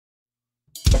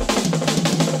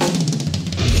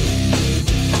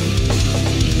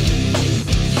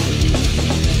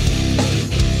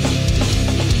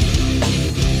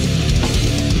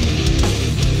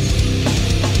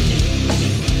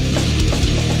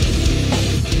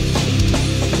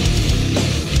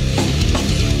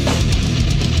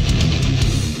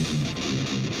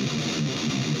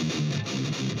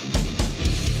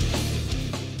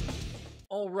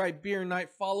right, Beer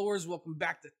Night followers. Welcome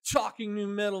back to Talking New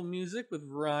Metal Music with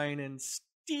Ryan and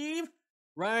Steve.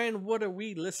 Ryan, what are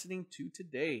we listening to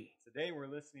today? Today we're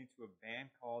listening to a band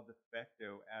called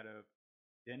Defecto out of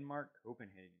Denmark,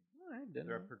 Copenhagen. All right,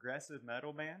 They're a progressive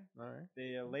metal band. All right.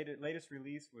 The latest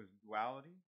release was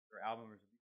Duality. Their album was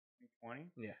released in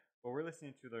 2020. Yeah. But we're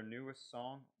listening to their newest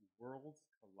song, Worlds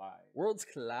Collide. Worlds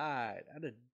Collide out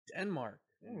of Denmark.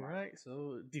 All right,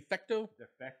 so Defecto.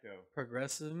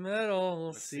 Progressive metal.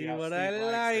 We'll see what I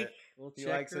like. We'll he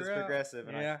likes his progressive,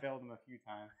 and yeah. I failed him a few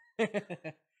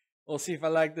times. We'll see if I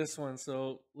like this one.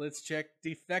 So let's check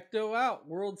Defecto out.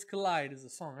 Worlds Collide is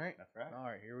the song, right? That's right. All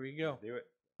right, here we go. Let's do it.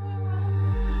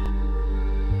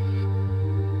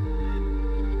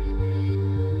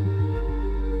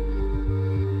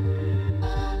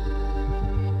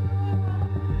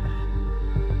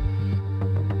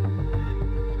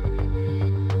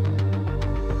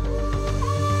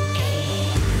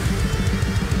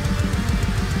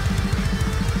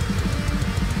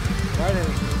 Right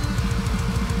in.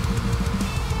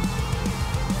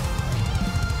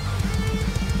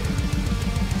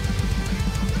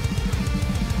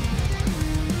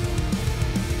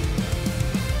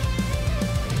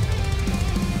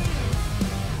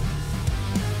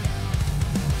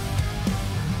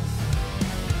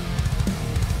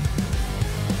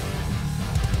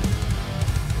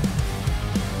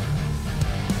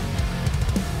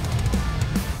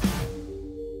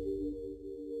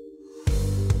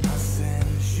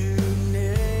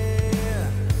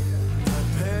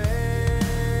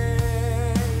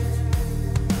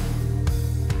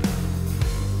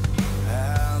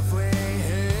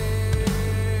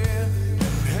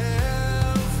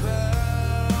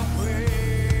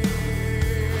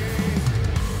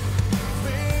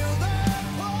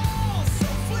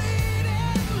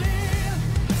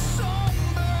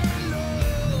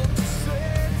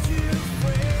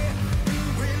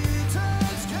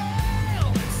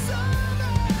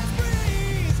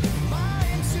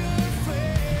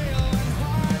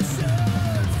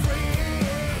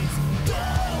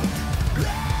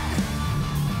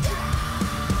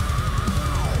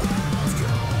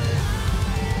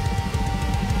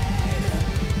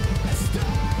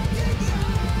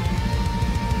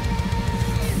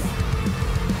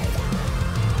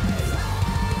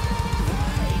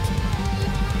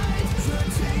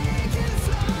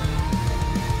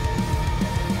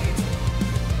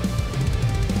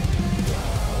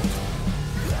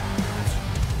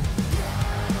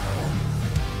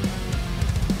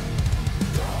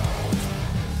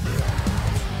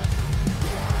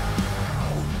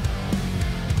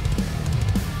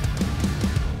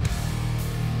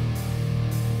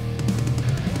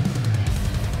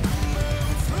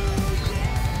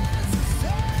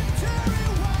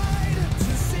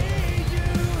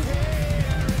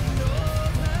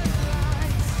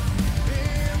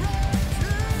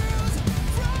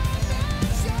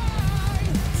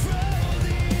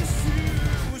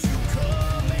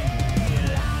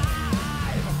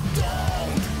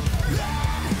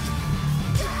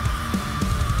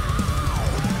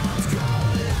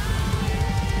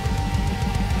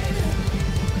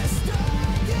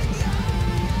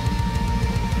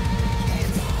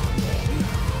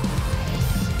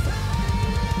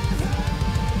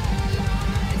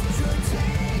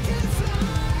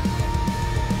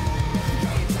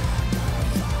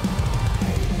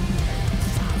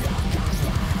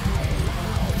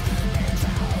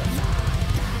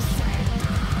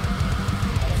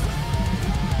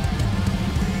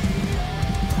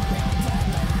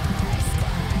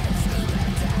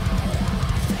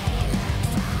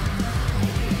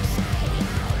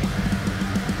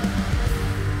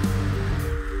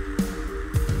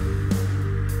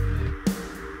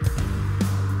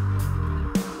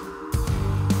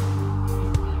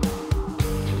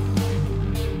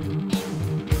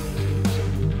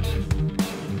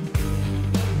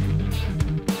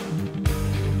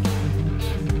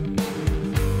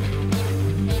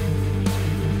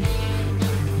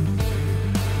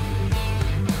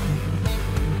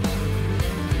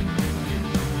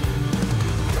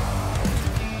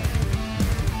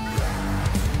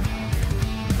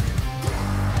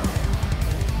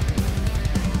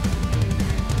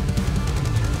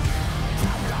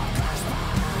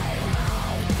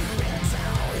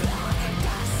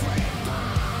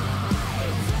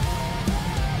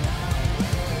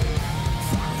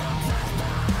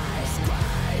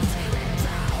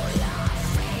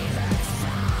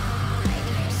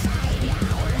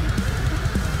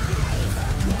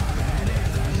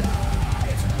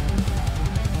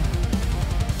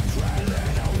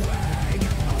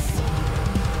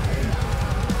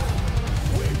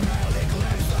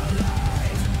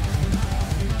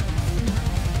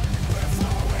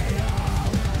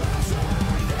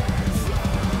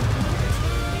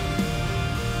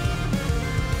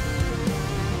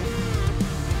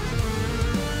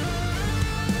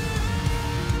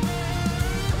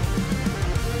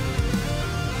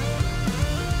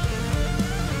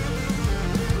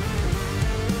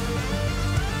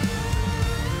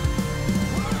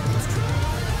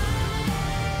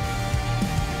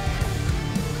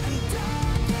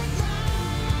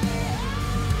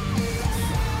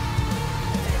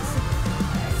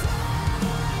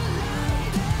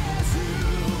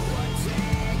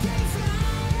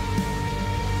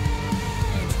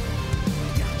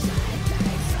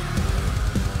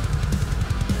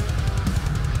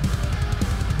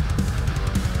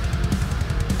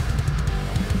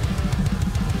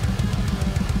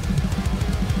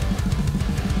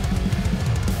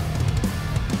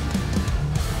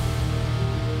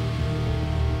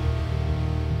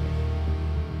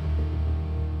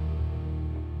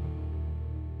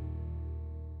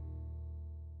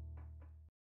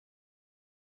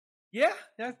 Yeah,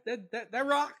 that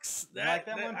rocks. You like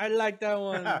that one? I like that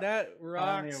one. That rocks.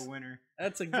 Finally a winner.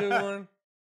 That's a good one.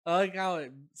 I like how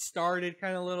it started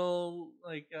kind of little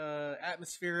like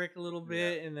atmospheric a little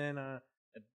bit, and then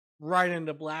right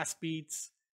into blast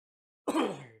beats,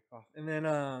 and then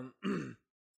and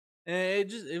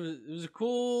it was a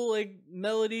cool like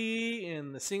melody,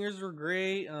 and the singers were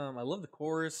great. I love the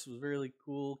chorus; it was really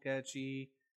cool,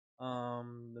 catchy.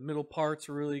 The middle parts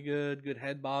were really good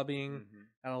head bobbing,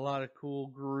 had a lot of cool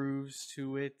grooves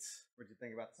to it. What'd you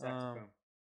think about the saxophone?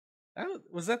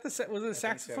 Was it a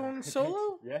saxophone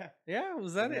solo? Yeah.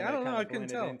 Was that it? I don't know. I couldn't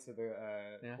tell. Into the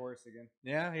chorus again.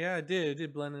 Yeah. It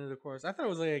did blend into the chorus. I thought it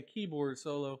was like a keyboard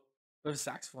solo, but a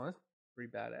saxophone. That's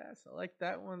pretty badass. I like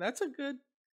that one. That's a good.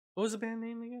 What was the band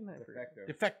name again?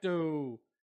 Defecto.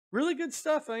 Really good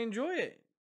stuff. I enjoy it.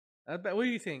 What do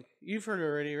you think? You've heard it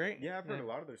already, right? Yeah, I've heard a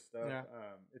lot of their stuff. Yeah.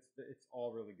 It's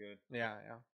all really good. Yeah.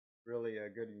 Really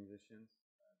good musicians.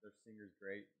 Their singer's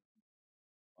great.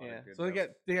 Yeah, so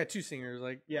they got two singers,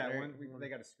 like they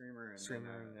got a screamer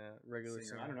and a regular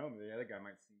singer. I don't know, the other guy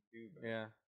might sing too.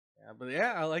 But but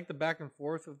I like the back and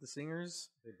forth of the singers.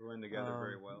 They blend together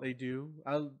very well. They do.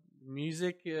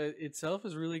 Music itself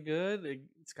is really good.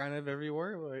 It's kind of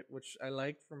everywhere, which I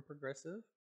like from progressive.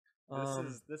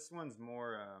 This one's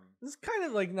more. This is kind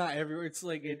of like not everywhere. It's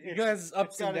like it has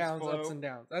ups and downs.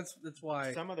 That's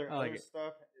why some of their other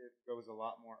stuff it goes a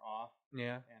lot more off.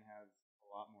 Yeah, and has a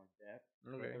lot more depth.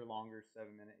 Okay. They're longer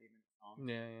 7-minute, 8-minute songs.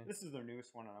 Yeah. This is their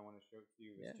newest one, and I want to show it to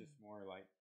you. It's just more like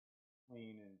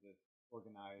clean and just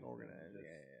organized.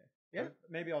 Yeah.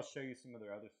 Maybe I'll show you some of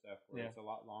their other stuff where it's a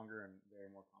lot longer and very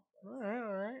more complex.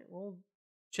 All right. Well,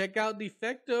 check out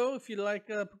Defecto if you like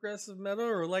progressive metal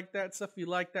or like that stuff. You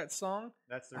like that song.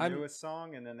 That's their newest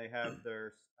song, and then they have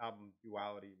their album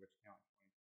Duality, which came out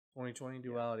in 2020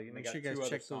 Duality. And make sure you guys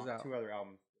check those out. 2 other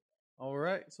albums. All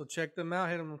right, so check them out.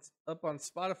 Hit them up on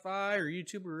Spotify or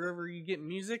YouTube or wherever you get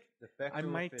music.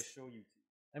 Defecto official YouTube.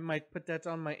 I might put that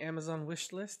on my Amazon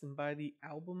wish list and buy the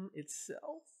album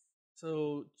itself.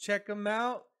 So check them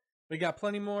out. We got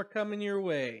plenty more coming your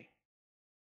way.